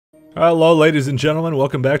Hello ladies and gentlemen,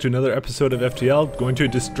 welcome back to another episode of FTL. Going to a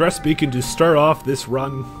distress beacon to start off this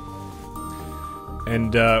run.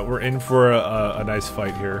 And we're in for a nice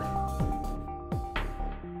fight here.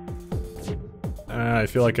 I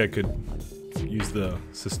feel like I could use the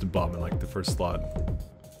system bomb in like the first slot.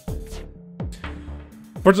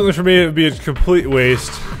 Fortunately for me, it would be a complete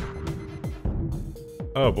waste.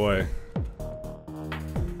 Oh boy.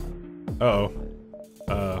 Uh-oh.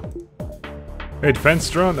 Hey, defense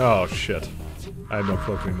drone? Oh shit. I have no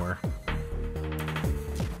cloak anymore.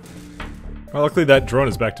 Well, luckily that drone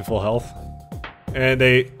is back to full health. And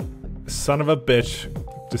a son of a bitch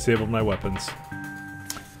disabled my weapons.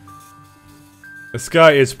 This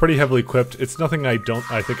guy is pretty heavily equipped. It's nothing I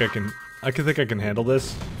think I can handle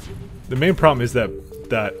this. The main problem is that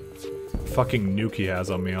fucking nuke he has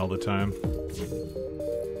on me all the time.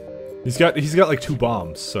 He's got like 2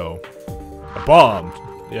 bombs, so a bomb.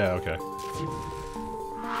 Yeah, okay.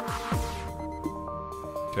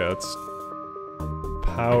 Okay, let's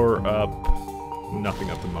power up. Nothing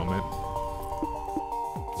at the moment.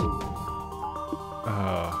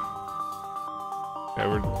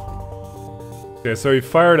 Okay, so he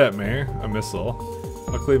fired at me a missile.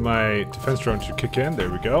 Luckily, my defense drone should kick in. There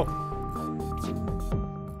we go.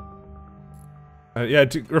 Yeah,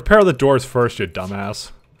 repair the doors first, you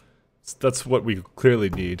dumbass. That's what we clearly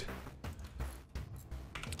need.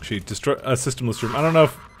 Actually, destroy a systemless room. I don't know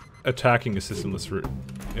if attacking a systemless room.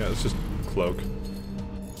 Yeah, it's just cloak.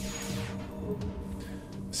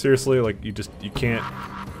 Seriously, like you can't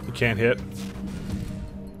hit.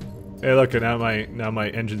 Hey, look, now my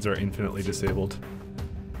engines are infinitely disabled.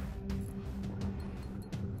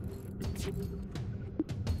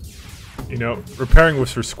 You know, repairing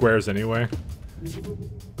was for squares anyway. I'm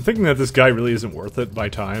thinking that this guy really isn't worth it by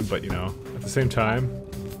time, but you know, at the same time,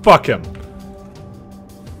 fuck him.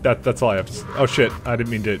 That's all I have to say. Oh shit, I didn't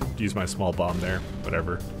mean to use my small bomb there.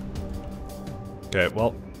 Whatever. Okay,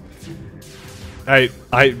 well. I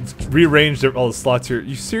rearranged all the slots here.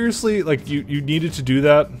 You seriously, like, you needed to do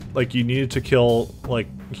that? Like, you needed to kill, like,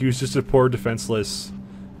 he was just a poor defenseless...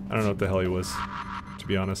 I don't know what the hell he was, to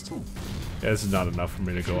be honest. Yeah, this is not enough for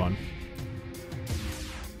me to go on.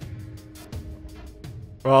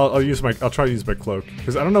 Well, I'll try to use my cloak,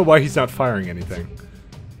 because I don't know why he's not firing anything.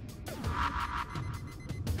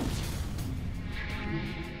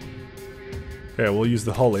 Okay, we'll use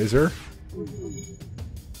the hull laser.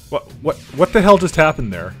 What the hell just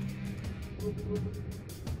happened there?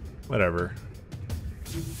 Whatever.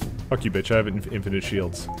 Fuck you, bitch, I have infinite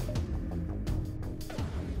shields.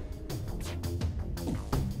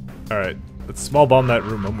 Alright, let's small bomb that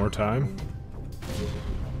room one more time.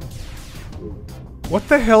 What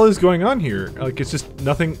the hell is going on here? Like, it's just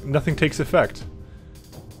nothing takes effect.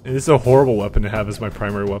 And this is a horrible weapon to have as my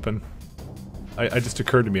primary weapon. I just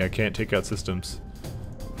occurred to me I can't take out systems.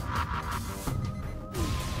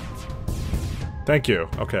 Thank you.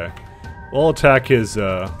 Okay. We'll attack his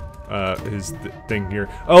thing here.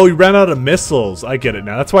 Oh, he ran out of missiles. I get it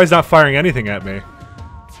now. That's why he's not firing anything at me.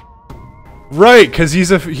 Right, because he's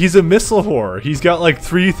a missile whore. He's got like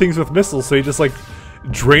 3 things with missiles, so he just like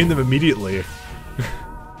drained them immediately.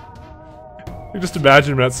 You just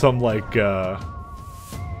imagine him at some like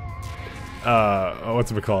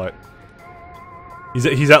what's it call it?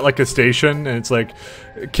 He's at like a station, and it's like,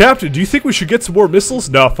 Captain, do you think we should get some more missiles?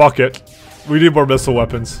 No, fuck it. We need more missile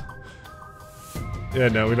weapons. Yeah,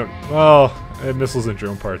 no, we don't. Well, missiles and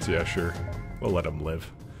drone parts, yeah, sure. We'll let them live.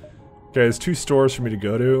 Okay, there's 2 stores for me to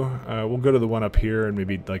go to. We'll go to the one up here and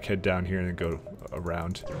maybe like head down here and then go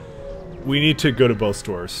around. We need to go to both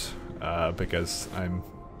stores because I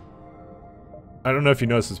don't know if you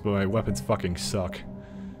noticed this, but my weapons fucking suck.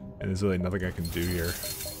 And there's really nothing I can do here.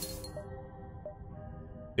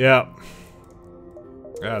 Yeah.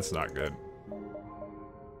 That's not good.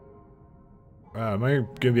 Am I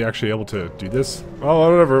gonna be actually able to do this? Well,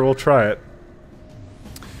 whatever, we'll try it.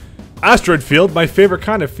 Asteroid field, my favorite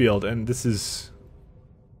kind of field, and this is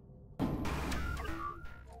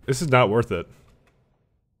not worth it.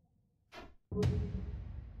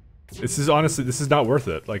 This is not worth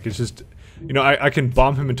it. Like, it's just, you know, I can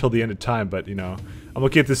bomb him until the end of time, but you know, I'm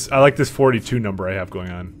looking at this. I like this 42 number I have going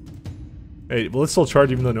on. Hey, will it still charge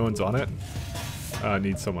even though no one's on it? I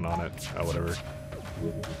need someone on it. Oh, whatever.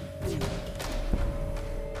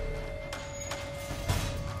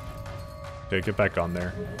 Okay, get back on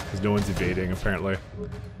there. Because no one's evading, apparently.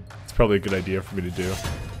 It's probably a good idea for me to do.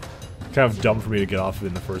 Kind of dumb for me to get off of it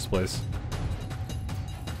in the first place.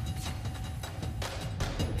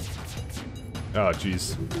 Oh,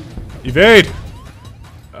 jeez. Evade!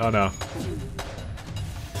 Oh, no.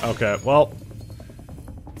 Okay, well...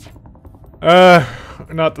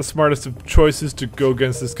 not the smartest of choices to go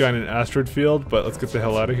against this guy in an asteroid field, but let's get the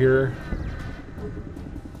hell out of here.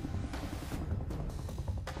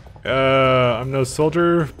 I'm no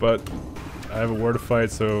soldier, but I have a war to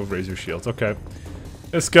fight, so raise your shields. Okay.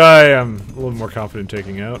 This guy, I'm a little more confident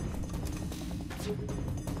taking out.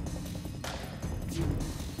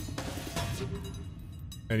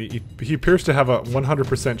 And he appears to have a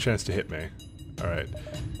 100% chance to hit me. Alright.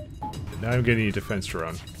 Now I'm getting a defense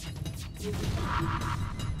drone.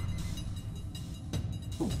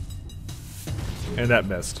 And that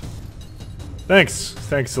missed. Thanks.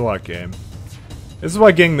 Thanks a lot, game. This is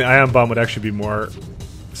why getting the ion bomb would actually be more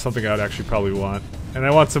something I would actually probably want. And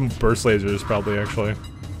I want some burst lasers, probably, actually.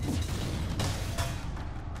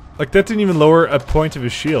 Like, that didn't even lower a point of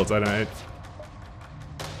his shields. I don't...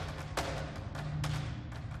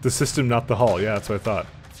 The system, not the hull. Yeah, that's what I thought.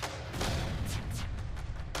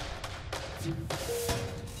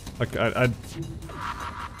 Like,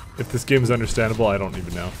 if this game is understandable, I don't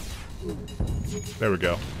even know. There we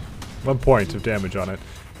go. 1 point of damage on it.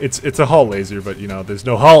 It's a hull laser, but you know, there's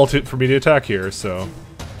no hull for me to attack here, so...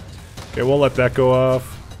 Okay, we'll let that go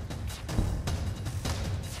off.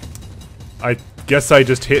 I guess I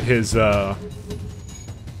just hit his, I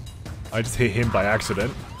just hit him by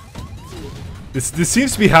accident. This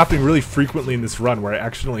seems to be happening really frequently in this run, where I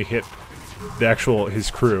accidentally hit his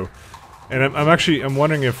crew. And I'm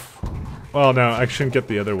wondering if... Well, no, I shouldn't get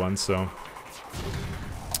the other one, so...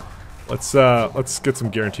 Let's get some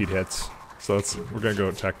guaranteed hits. So we're gonna go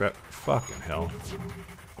attack that. Fucking hell.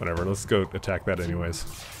 Whatever, let's go attack that anyways.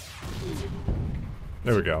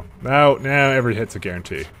 There we go. Now every hit's a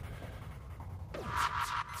guarantee.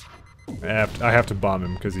 I have to bomb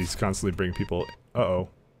him because he's constantly bringing people... Uh-oh.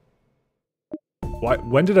 Why?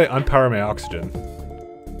 When did I unpower my oxygen?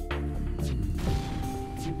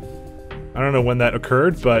 I don't know when that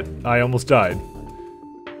occurred, but I almost died.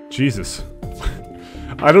 Jesus.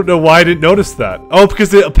 I don't know why I didn't notice that. Oh,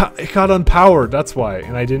 because it got unpowered, that's why,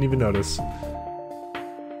 and I didn't even notice.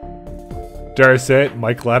 Dare I say it?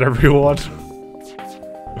 Mike Glad, everyone.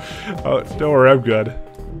 Oh, don't worry, I'm good.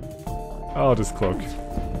 I'll just cloak.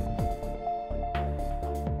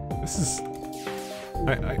 This is...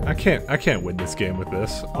 I can't win this game with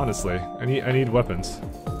this, honestly. I need weapons.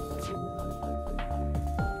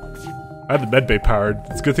 I had the medbay powered.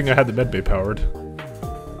 It's a good thing I had the medbay powered.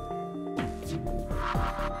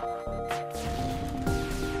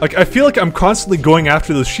 Like, I feel like I'm constantly going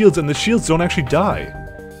after those shields, and the shields don't actually die.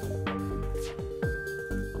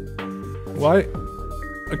 Why?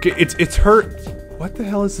 Okay, it's hurt. What the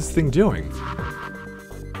hell is this thing doing?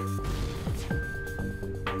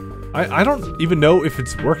 I don't even know if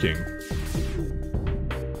it's working.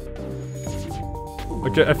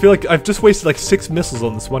 Like, I feel like I've just wasted like 6 missiles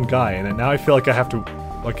on this one guy, and now I feel like I have to...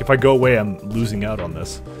 Like, if I go away, I'm losing out on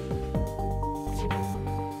this.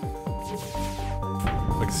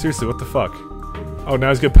 Like, seriously, what the fuck? Oh, now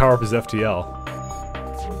he's gonna power up his FTL.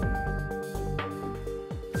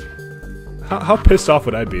 How pissed off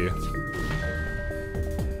would I be?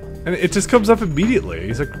 And it just comes up immediately.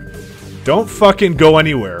 He's like, don't fucking go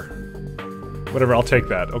anywhere. Whatever, I'll take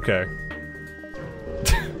that. Okay.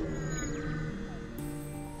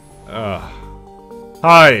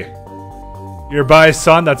 Hi. You're by,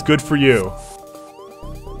 son. That's good for you.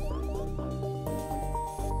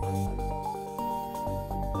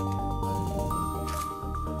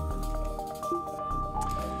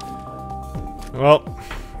 Well,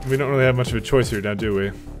 we don't really have much of a choice here now, do we?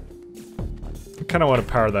 I kind of want to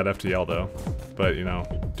power that FTL, though. But, you know,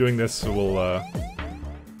 doing this will,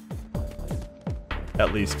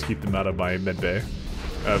 at least keep them out of my medbay.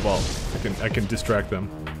 Well, I can distract them.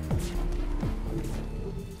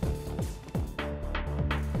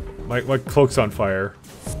 My cloak's on fire.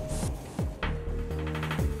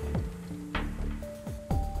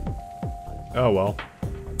 Oh well.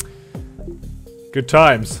 Good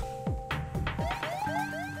times.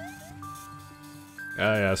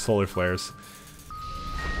 Ah yeah, solar flares.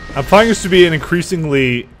 I'm finding this to be an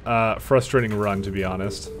increasingly frustrating run, to be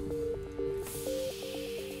honest.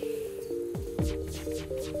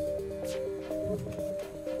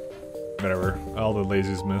 Whatever. All the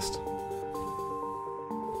lasers missed.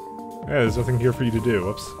 Yeah, there's nothing here for you to do.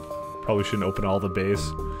 Whoops. Probably shouldn't open all the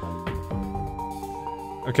base.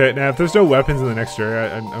 Okay, now if there's no weapons in the next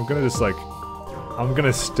area, I'm gonna just like... I'm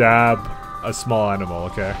gonna stab a small animal,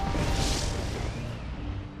 okay?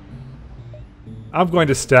 I'm going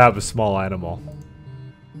to stab a small animal.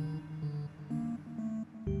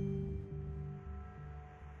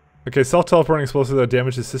 Okay, self-teleporting explosives that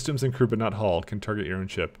damage the systems and crew but not hull can target your own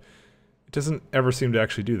ship. It doesn't ever seem to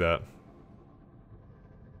actually do that.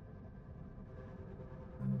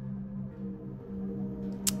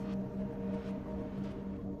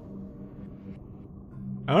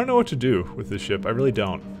 I don't know what to do with this ship. I really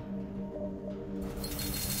don't.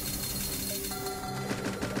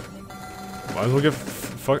 Might as well get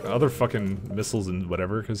other fucking missiles and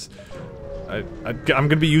whatever, because I'm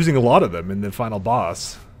gonna be using a lot of them in the final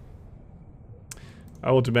boss.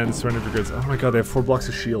 I will demand the surrender of your goods. Oh my god, they have 4 blocks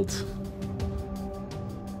of shields.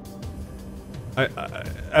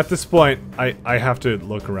 At this point, I have to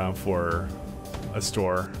look around for a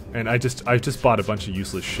store, and I just bought a bunch of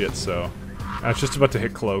useless shit, so I was just about to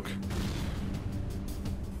hit cloak.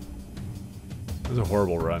 It was a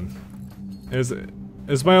horrible run. It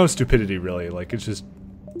was my own stupidity, really. Like, it's just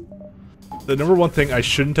the number one thing I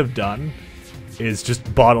shouldn't have done is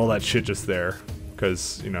just bought all that shit just there,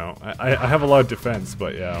 because you know I have a lot of defense,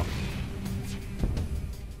 but yeah.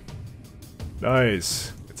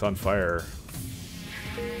 Nice, it's on fire.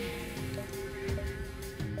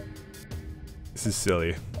 This is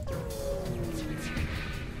silly.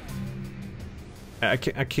 I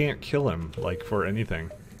can't kill him, like, for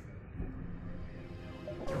anything.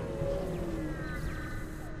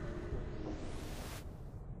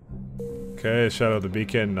 Okay, Shadow of the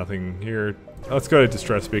Beacon, nothing here. Let's go to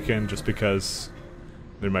Distress Beacon, just because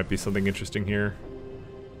there might be something interesting here.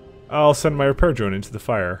 I'll send my repair drone into the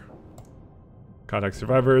fire. Contact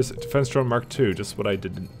survivors. Defense drone Mark II, just what I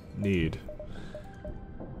didn't need.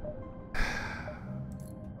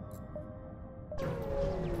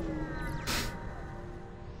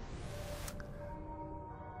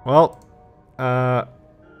 Well, I'll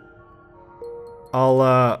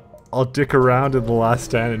dick around in the last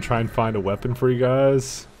stand and try and find a weapon for you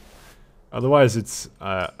guys. Otherwise, it's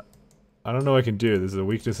I don't know what I can do. There's a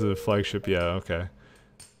weakness of the flagship. Yeah, okay.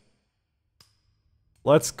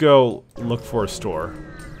 Let's go look for a store.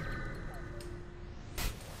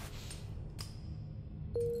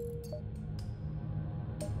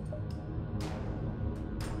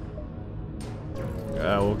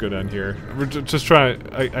 We'll go down here. We're just trying.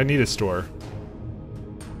 I need a store.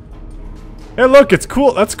 Hey, look! It's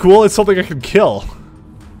cool. That's cool. It's something I can kill.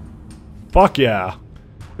 Fuck yeah!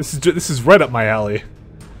 This is right up my alley.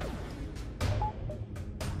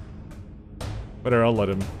 Whatever. I'll let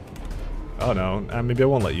him. Oh no. Maybe I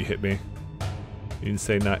won't let you hit me. You didn't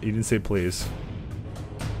say not. You didn't say please.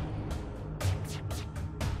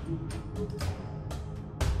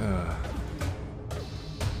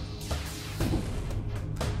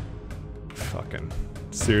 Fucking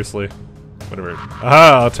seriously. Whatever.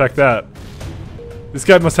 Ah, I'll attack that. This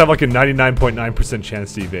guy must have like a 99.9%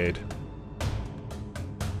 chance to evade.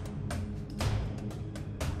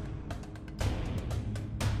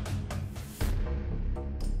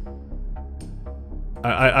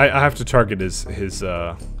 I have to target his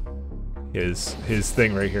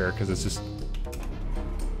thing right here because it's just.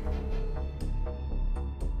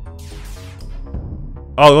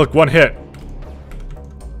 Oh look, one hit.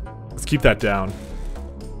 Let's keep that down.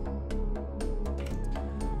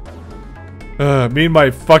 Me and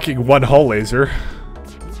my fucking one hull laser.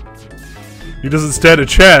 He doesn't stand a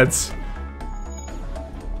chance.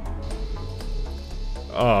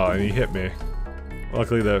 Oh, and he hit me.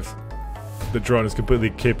 Luckily the drone is completely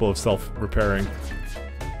capable of self-repairing.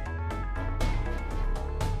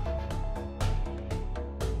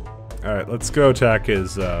 Alright, let's go attack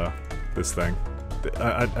his, this thing.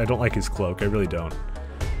 I don't like his cloak, I really don't.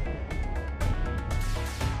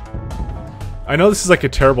 I know this is like a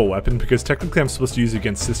terrible weapon because technically I'm supposed to use it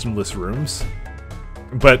against systemless rooms,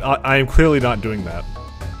 but I am clearly not doing that.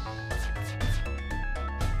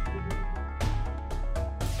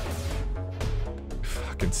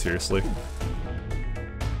 Fucking seriously.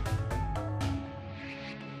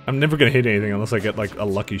 I'm never gonna hit anything unless I get like a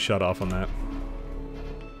lucky shot off on that.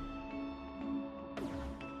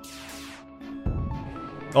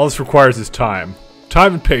 All this requires is time.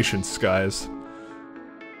 Time and patience, guys.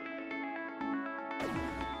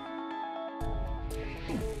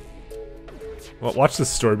 Well, watch this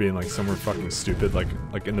story being like somewhere fucking stupid,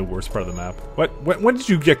 like in the worst part of the map. What? When did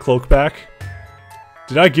you get cloak back?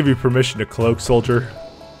 Did I give you permission to cloak, soldier?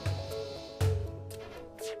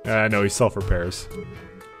 No, he self-repairs.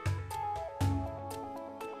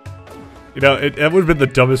 You know, that would have been the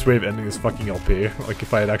dumbest way of ending this fucking LP. Like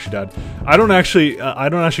if I had actually died. I don't actually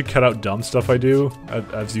cut out dumb stuff I do,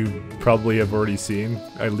 as you probably have already seen.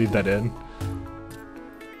 I leave that in.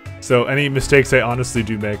 So any mistakes I honestly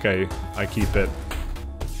do make, I keep it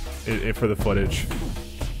for the footage.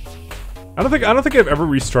 I don't think I've ever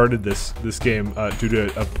restarted this game due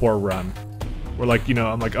to a poor run, where like, you know,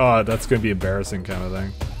 I'm like, oh, that's gonna be embarrassing kind of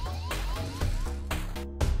thing.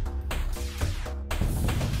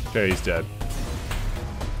 Okay, he's dead.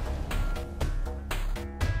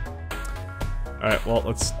 All right, well,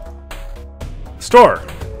 let's store.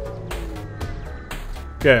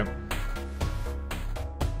 Okay.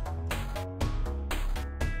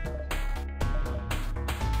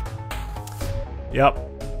 Yep.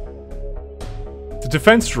 It's a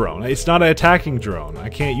defense drone. It's not an attacking drone. I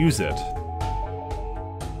can't use it.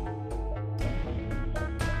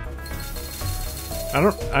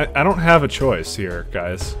 I don't have a choice here,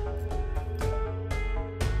 guys.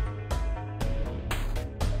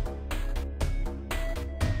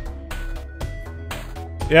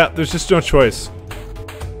 Yeah, there's just no choice.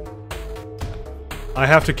 I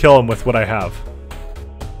have to kill him with what I have.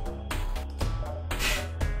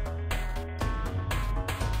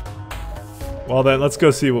 Well then, let's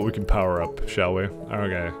go see what we can power up, shall we?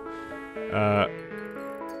 Okay.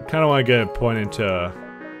 Kind of want to get a point into...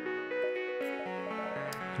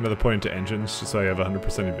 Another point into engines, just so I have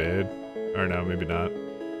 100% evade. Or no, maybe not.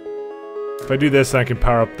 If I do this, I can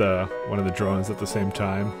power up one of the drones at the same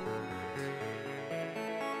time.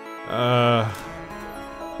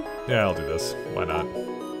 Yeah, I'll do this. Why not?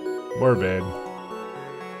 More evade.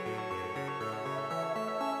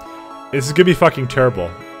 This is gonna be fucking terrible.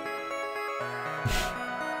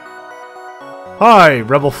 Hi,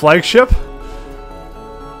 Rebel flagship.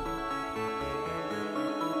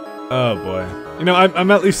 Oh boy. You know, I'm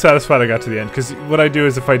at least satisfied I got to the end, because what I do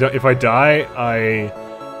is if I die, I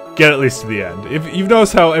get at least to the end. If you've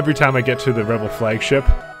noticed how every time I get to the Rebel flagship,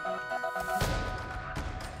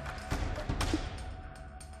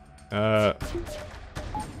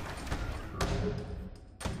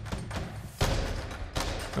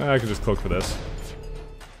 I can just cloak for this.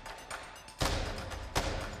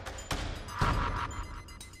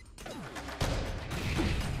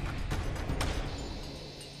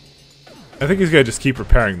 I think he's gonna just keep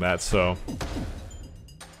repairing that, so...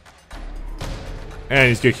 And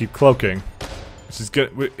he's gonna keep cloaking.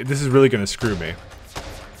 This is really gonna screw me.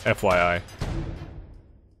 FYI.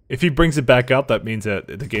 If he brings it back up, that means that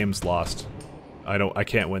the game's lost. I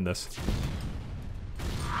can't win this.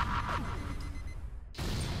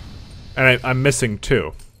 And I'm missing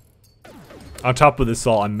two. On top of this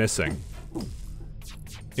all, I'm missing.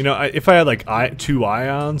 You know, if I had like 2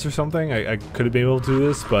 ions or something, I could have been able to do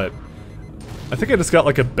this, but... I think I just got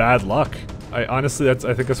like a bad luck. Honestly, I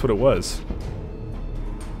think that's what it was.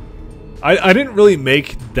 I didn't really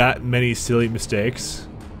make that many silly mistakes.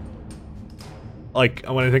 Like,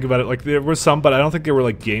 when I think about it, like there were some, but I don't think they were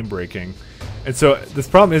like game breaking. And so this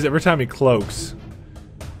problem is every time he cloaks,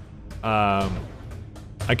 I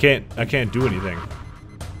can't do anything.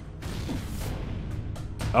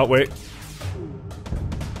 Oh wait.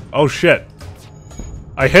 Oh shit.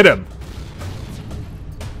 I hit him.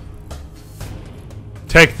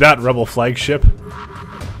 Take that, Rebel flagship.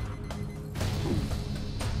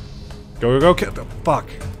 Go, get the fuck.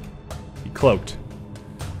 He cloaked.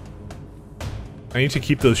 I need to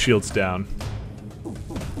keep those shields down.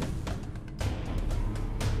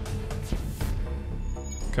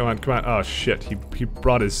 Come on, come on. Oh shit, he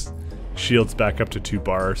brought his shields back up to 2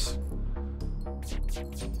 bars.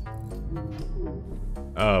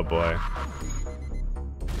 Oh boy.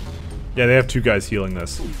 Yeah, they have 2 guys healing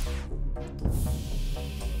this.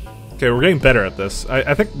 Okay, we're getting better at this.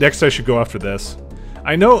 I think next I should go after this.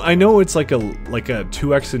 I know it's like a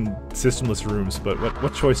 2x in systemless rooms, but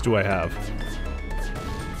what choice do I have?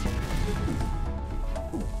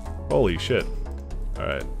 Holy shit.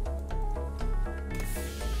 Alright.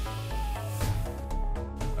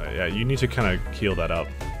 Yeah, you need to kind of heal that up.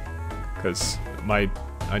 Because I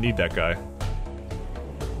need that guy.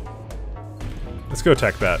 Let's go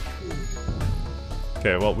attack that.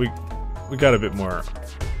 Okay, well, we got a bit more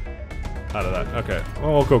out of that. Okay,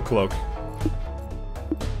 well, we'll go cloak.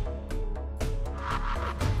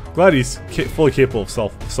 Glad he's fully capable of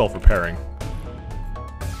self-repairing.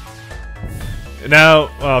 Now,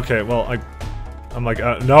 okay, well, I'm like,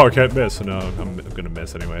 no, I can't miss. So no, I'm gonna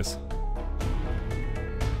miss anyways.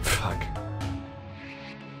 Fuck.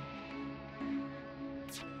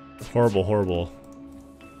 Horrible, horrible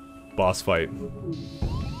boss fight.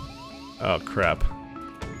 Oh crap.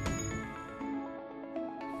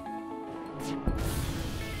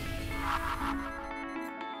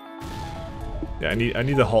 Yeah, I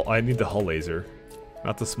need the hull laser,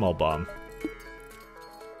 not the small bomb.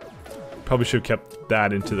 Probably should have kept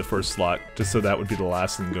that into the first slot, just so that would be the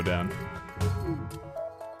last thing to go down. I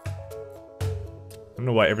don't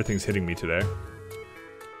know why everything's hitting me today.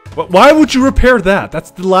 But why would you repair that? That's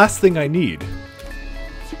the last thing I need.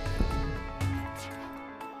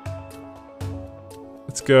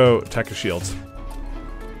 Let's go attack the shields.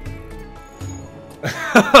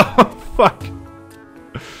 Fuck.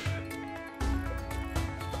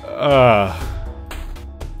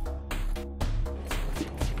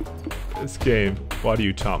 This game. Why do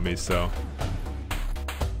you taunt me so?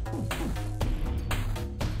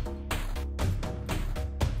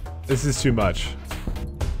 This is too much.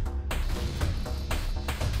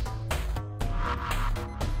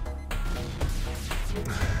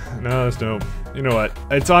 No, there's no... You know what?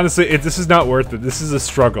 It's honestly... this is not worth it. This is a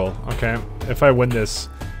struggle, okay? If I win this...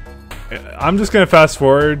 I'm just gonna fast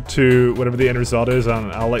forward to whatever the end result is,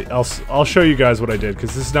 and I'll show you guys what I did,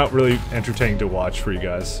 because this is not really entertaining to watch for you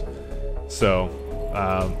guys. So,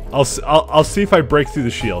 I'll see if I break through the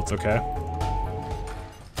shields, okay?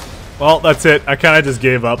 Well, that's it. I kind of just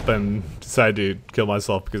gave up and decided to kill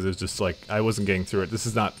myself because it's just like I wasn't getting through it. This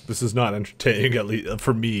is not entertaining, at least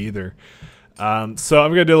for me either. So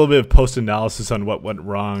I'm gonna do a little bit of post-analysis on what went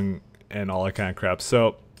wrong and all that kind of crap.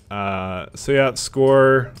 So yeah,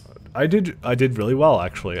 score. I did really well,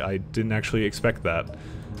 actually. I didn't actually expect that.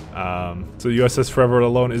 So USS Forever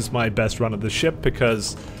Alone is my best run of the ship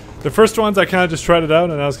because the first ones I kind of just tried it out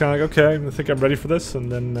and I was kind of like, okay, I think I'm ready for this, and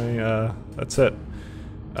then that's it.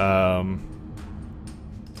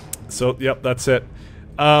 So yep, that's it.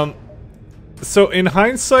 So in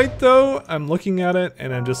hindsight, though, I'm looking at it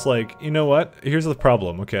and I'm just like, you know what? Here's the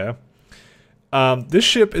problem, okay? This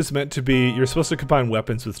ship is meant to be, you're supposed to combine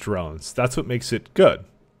weapons with drones. That's what makes it good.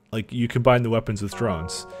 Like, you combine the weapons with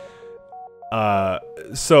drones.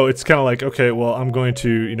 So it's kind of like, okay, well, I'm going to,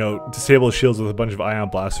 you know, disable shields with a bunch of ion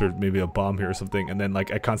blasts or maybe a bomb here or something, and then,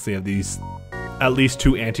 like, I constantly have these, at least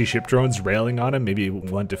 2 anti-ship drones railing on him, maybe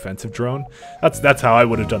 1 defensive drone. That's how I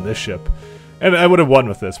would have done this ship. And I would have won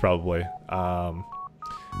with this, probably.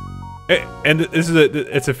 And this is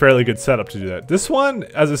it's a fairly good setup to do that. This one,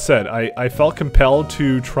 as I said, I felt compelled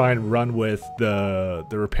to try and run with the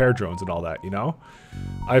repair drones and all that, you know?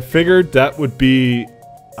 I figured that would be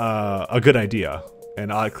a good idea,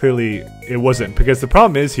 and clearly it wasn't, because the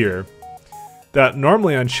problem is here that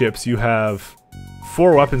normally on ships you have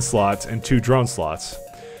 4 weapon slots and 2 drone slots.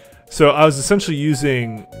 So I was essentially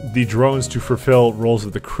using the drones to fulfill roles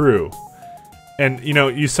of the crew. And, you know,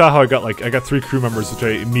 you saw how I got 3 crew members, which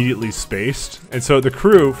I immediately spaced. And so the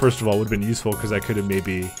crew, first of all, would have been useful because I could have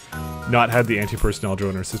maybe not had the anti-personnel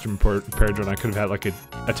drone or system repair drone. I could have had, like, an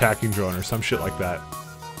attacking drone or some shit like that.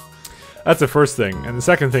 That's the first thing. And the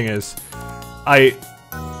second thing is,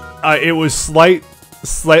 it was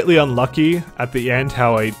slightly unlucky at the end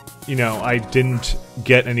how I didn't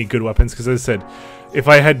get any good weapons. Because as I said, if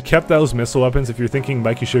I had kept those missile weapons, if you're thinking,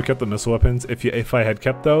 Mike, you should have kept the missile weapons, if I had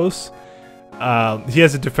kept those... he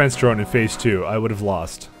has a defense drone in phase 2. I would have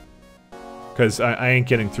lost. Because I ain't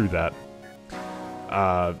getting through that.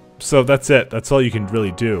 So that's it. That's all you can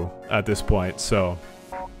really do at this point. So,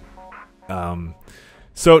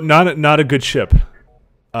 not a good ship.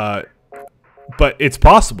 But it's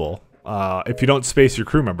possible. If you don't space your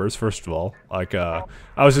crew members, first of all. Like, I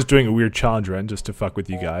was just doing a weird challenge run just to fuck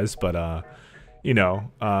with you guys. But, you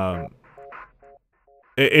know,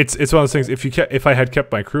 it's one of those things. If I had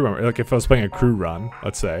kept my crew member, like if I was playing a crew run,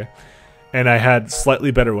 let's say, and I had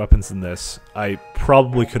slightly better weapons than this, I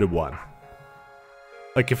probably could have won.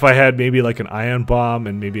 Like if I had maybe like an ion bomb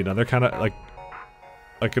and maybe another kind of like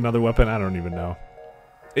another weapon, I don't even know.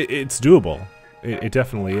 It's doable. It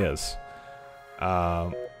definitely is.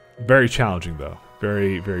 Very challenging though.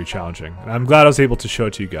 Very, very challenging. And I'm glad I was able to show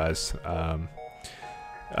it to you guys.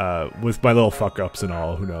 With my little fuck ups and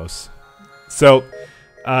all. Who knows? So.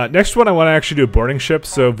 Next one, I want to actually do a boarding ship,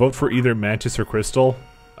 so vote for either Mantis or Crystal,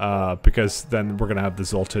 because then we're going to have the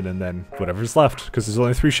Zoltan and then whatever's left, because there's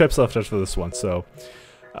only 3 ships left after this one, so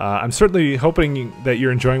I'm certainly hoping that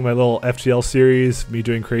you're enjoying my little FTL series, me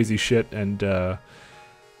doing crazy shit, and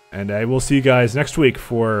I will see you guys next week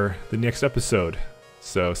for the next episode,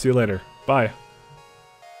 so see you later, bye.